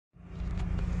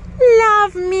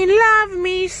love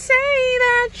me, say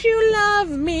that you love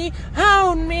me,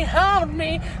 hold me,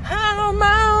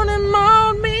 moan and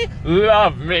moan me.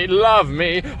 Love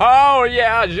me, oh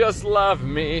yeah, just love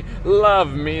me,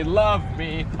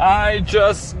 I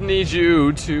just need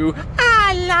you to.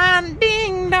 I love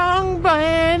ding dong, but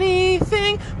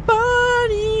anything but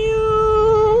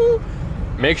you.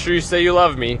 Make sure you say you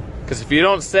love me, because if you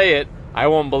don't say it, I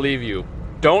won't believe you.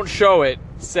 Don't show it,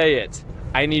 say it.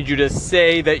 I need you to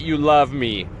say that you love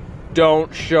me.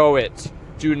 Don't show it.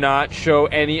 Do not show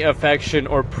any affection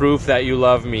or proof that you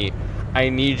love me. I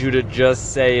need you to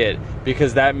just say it,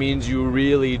 because that means you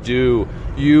really do.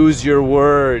 Use your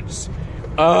words.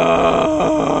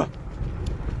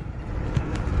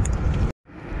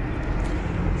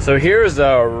 So here's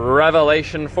a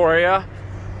revelation for you.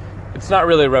 It's not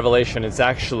really a revelation, it's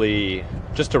actually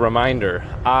just a reminder.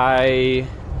 I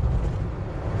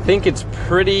think it's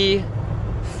pretty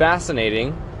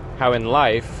fascinating how in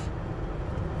life,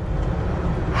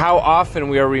 how often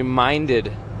we are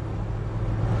reminded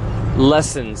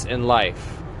lessons in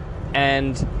life.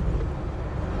 And,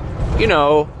 you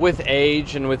know, with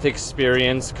age and with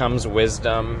experience comes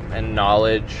wisdom and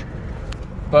knowledge.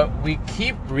 But we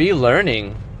keep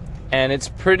relearning, and it's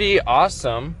pretty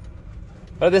awesome.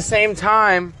 But at the same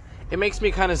time, it makes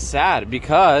me kind of sad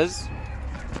because,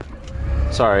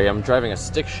 sorry, I'm driving a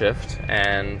stick shift,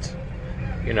 and,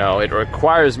 you know, it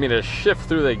requires me to shift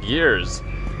through the gears.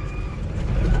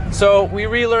 So we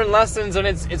relearn lessons, and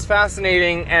it's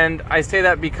fascinating, and I say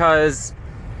that because,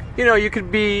 you know, you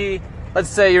could be, let's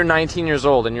say you're 19 years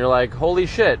old, and you're like, holy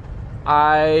shit,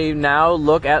 I now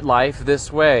look at life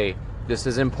this way. This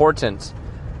is important.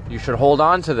 You should hold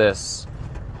on to this.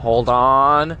 Hold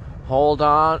on.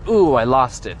 Ooh, I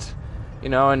lost it. You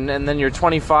know, and then you're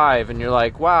 25, and you're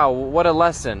like, wow, what a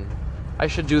lesson. I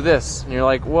should do this. And you're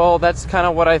like, well, that's kind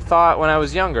of what I thought when I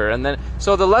was younger. And then,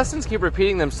 so the lessons keep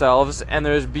repeating themselves, and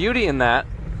there's beauty in that.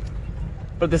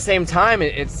 But at the same time,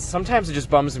 it's sometimes it just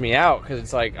bums me out, because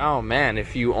it's like, oh man,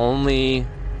 if you only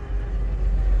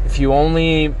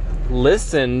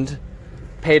listened,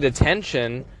 paid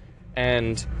attention,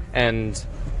 and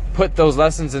put those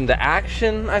lessons into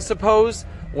action, I suppose,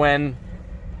 when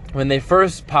they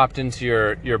first popped into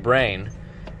your brain,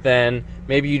 then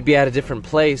maybe you'd be at a different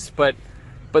place. But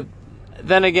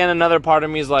then again, another part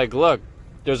of me is like, look,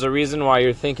 there's a reason why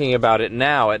you're thinking about it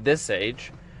now at this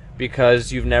age,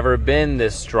 because you've never been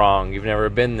this strong, you've never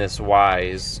been this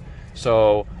wise.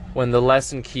 So when the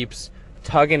lesson keeps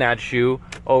tugging at you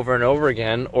over and over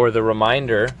again, or the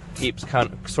reminder keeps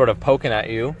sort of poking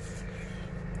at you,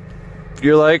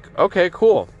 you're like, okay,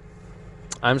 cool.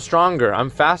 I'm stronger, I'm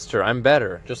faster, I'm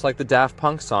better. Just like the Daft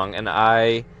Punk song, and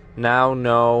I now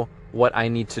know what I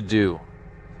need to do.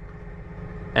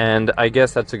 And I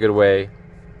guess that's a good way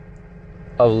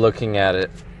of looking at it.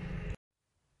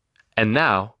 And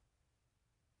now,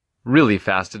 really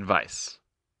fast advice.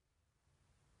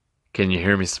 Can you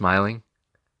hear me smiling?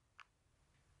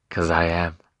 'Cause I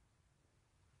am.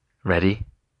 Ready?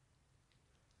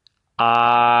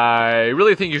 I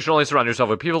really think you should only surround yourself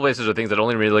with people, places, or things that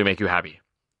only really make you happy.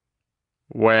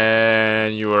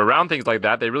 When you're around things like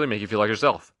that, they really make you feel like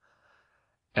yourself.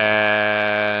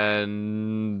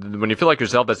 And when you feel like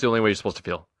yourself, that's the only way you're supposed to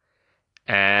feel.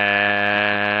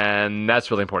 And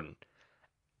that's really important.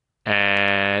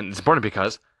 And it's important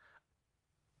because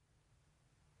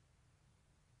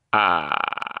I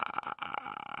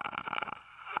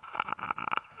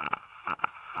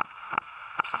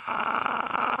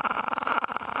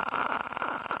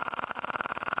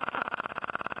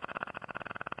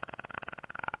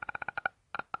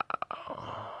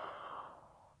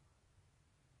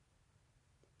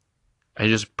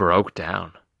just broke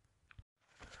down.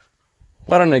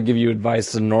 Why don't I give you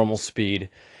advice at normal speed?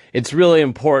 It's really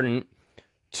important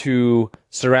to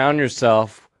surround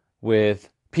yourself with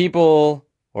people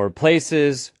or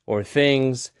places or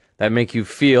things that make you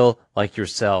feel like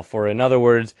yourself, or in other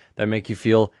words, that make you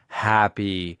feel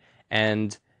happy.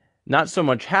 And not so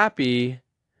much happy,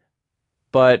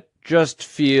 but just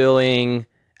feeling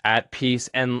at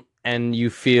peace, and you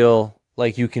feel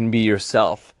like you can be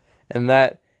yourself. And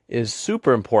that is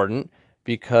super important,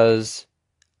 because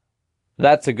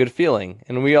that's a good feeling,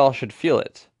 and we all should feel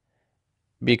it.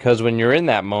 Because when you're in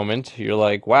that moment, you're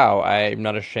like, wow, I'm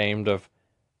not ashamed of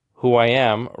who I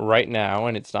am right now,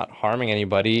 and it's not harming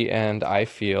anybody, and I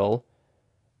feel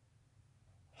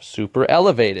super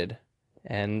elevated,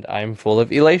 and I'm full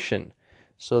of elation.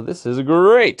 So this is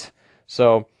great.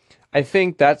 So I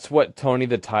think that's what Tony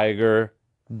the Tiger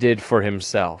did for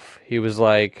himself. He was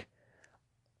like,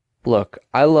 look,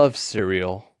 I love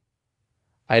cereal.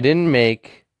 I didn't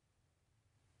make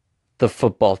the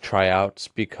football tryouts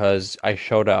because I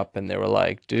showed up and they were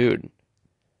like, dude,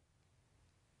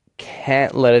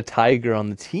 can't let a tiger on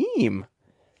the team.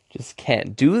 Just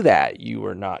can't do that. You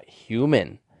are not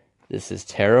human. This is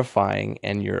terrifying,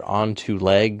 and you're on two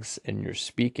legs and you're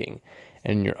speaking,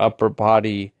 and your upper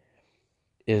body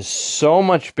is so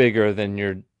much bigger than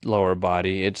your lower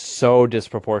body. It's so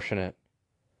disproportionate.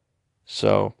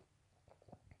 So,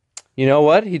 you know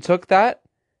what? He took that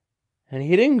and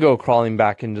he didn't go crawling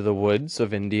back into the woods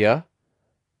of India,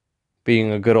 being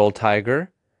a good old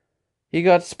tiger. He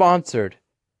got sponsored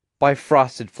by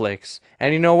Frosted Flakes.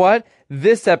 And you know what?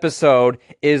 This episode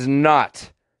is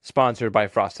not sponsored by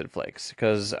Frosted Flakes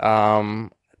because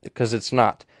it's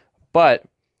not. But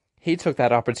he took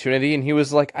that opportunity and he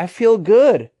was like, I feel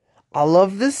good. I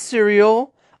love this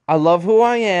cereal. I love who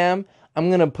I am. I'm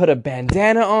going to put a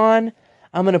bandana on.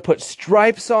 I'm going to put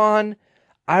stripes on.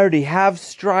 I already have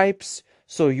stripes.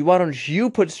 So why don't you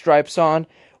put stripes on?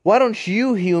 Why don't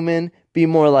you, human, be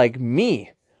more like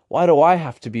me? Why do I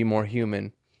have to be more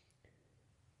human?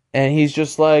 And he's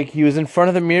just like, he was in front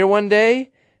of the mirror one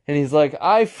day and he's like,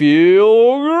 I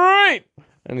feel great.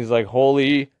 And he's like,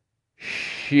 holy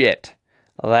shit.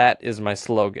 That is my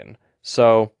slogan.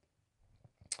 So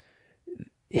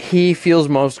he feels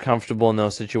most comfortable in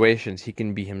those situations. He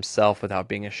can be himself without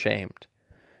being ashamed.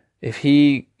 If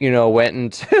he, went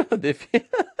into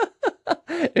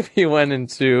if he went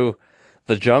into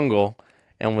the jungle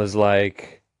and was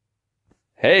like,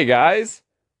 "Hey guys,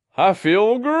 I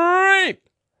feel great,"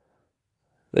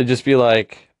 they'd just be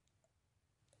like,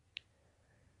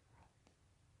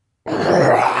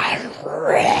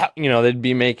 they'd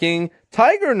be making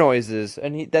tiger noises,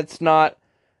 and that's not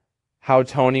how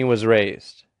Tony was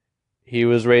raised. He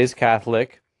was raised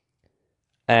Catholic,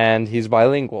 and he's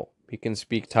bilingual. He can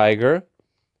speak tiger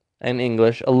and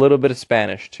English, a little bit of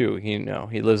Spanish too. He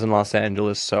lives in Los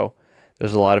Angeles, so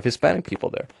there's a lot of Hispanic people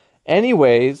there.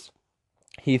 Anyways,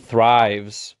 he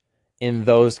thrives in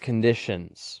those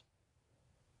conditions.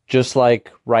 Just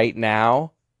like right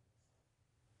now.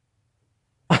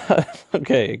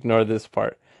 Okay, ignore this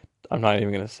part. I'm not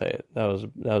even going to say it. That was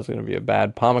going to be a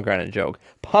bad pomegranate joke.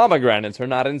 Pomegranates are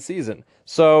not in season.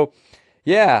 So,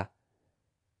 yeah.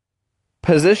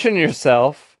 Position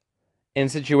yourself in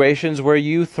situations where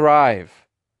you thrive.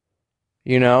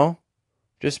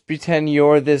 Just pretend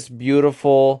you're this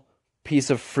beautiful piece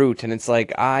of fruit and it's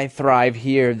like, I thrive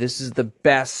here. This is the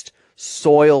best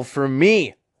soil for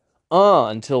me.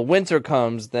 Until winter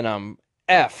comes, then I'm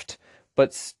effed.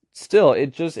 But still,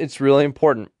 it's really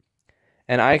important.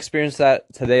 And I experienced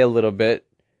that today a little bit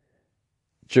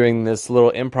during this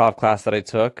little improv class that I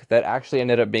took that actually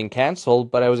ended up being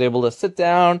canceled, but I was able to sit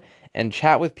down and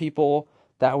chat with people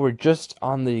that were just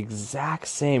on the exact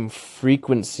same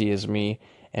frequency as me,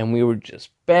 and we were just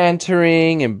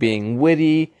bantering and being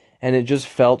witty, and it just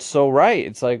felt so right.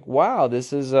 It's like, wow,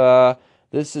 this is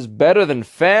better than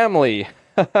family.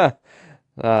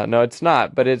 No, it's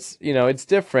not, but it's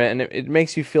different, and it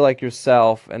makes you feel like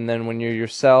yourself, and then when you're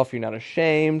yourself, you're not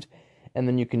ashamed, and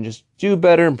then you can just do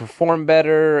better and perform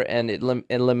better, and it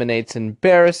eliminates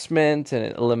embarrassment, and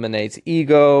it eliminates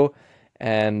ego,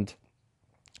 and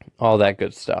all that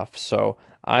good stuff. So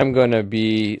I'm going to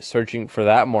be searching for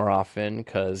that more often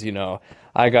because,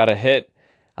 I got a hit,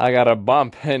 I got a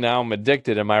bump, and now I'm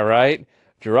addicted, am I right?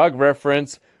 Drug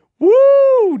reference.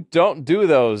 Woo! Don't do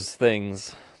those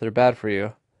things. They're bad for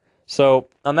you. So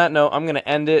on that note, I'm going to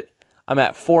end it. I'm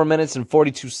at 4 minutes and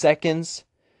 42 seconds.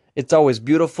 It's always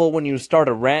beautiful when you start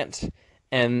a rant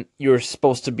and you're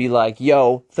supposed to be like,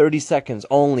 yo, 30 seconds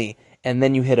only. And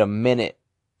then you hit a minute,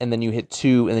 and then you hit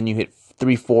 2, and then you hit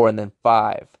 3, 4, and then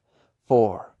 5,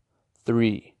 4,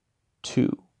 3,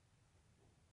 2.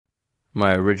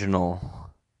 My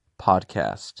original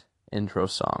podcast intro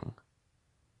song.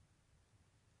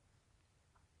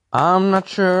 I'm not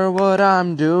sure what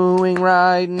I'm doing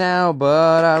right now,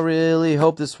 but I really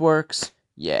hope this works.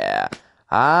 Yeah,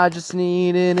 I just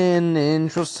needed an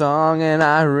intro song, and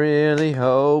I really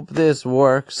hope this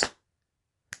works.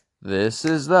 This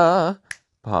is the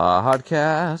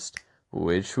podcast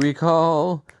which we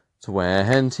call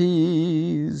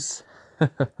 20s.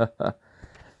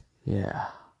 Yeah.